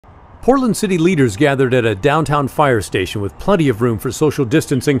Portland City leaders gathered at a downtown fire station with plenty of room for social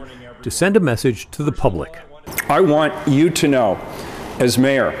distancing to send a message to the public. I want you to know, as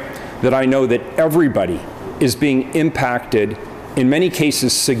mayor, that I know that everybody is being impacted, in many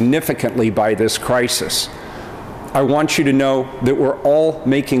cases significantly, by this crisis. I want you to know that we're all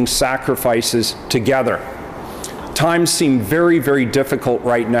making sacrifices together. Times seem very, very difficult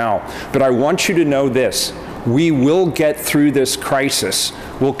right now, but I want you to know this. We will get through this crisis.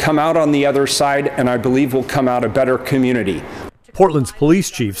 We'll come out on the other side, and I believe we'll come out a better community. Portland's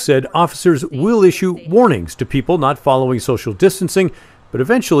police chief said officers will issue warnings to people not following social distancing, but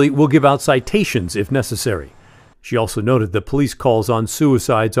eventually will give out citations if necessary. She also noted that police calls on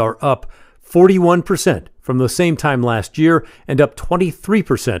suicides are up 41% from the same time last year and up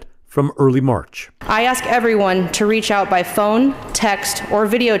 23% from early March. I ask everyone to reach out by phone, text, or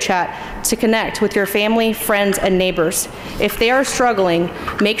video chat to connect with your family, friends, and neighbors. If they are struggling,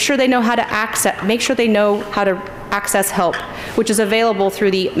 make sure they know how to access help, which is available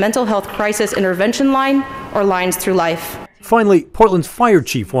through the Mental Health Crisis Intervention Line or Lines Through Life. Finally, Portland's fire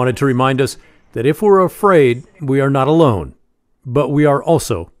chief wanted to remind us that if we're afraid, we are not alone, but we are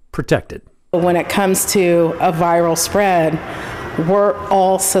also protected. When it comes to a viral spread, we're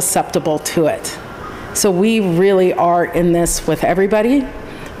all susceptible to it. So we really are in this with everybody.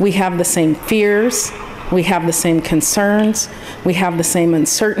 We have the same fears, we have the same concerns, we have the same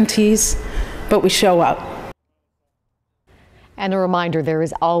uncertainties, but we show up. And a reminder, there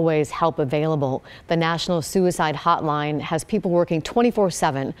is always help available. The National Suicide Hotline has people working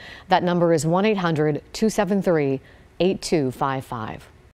 24/7. That number is 1-800-273-8255.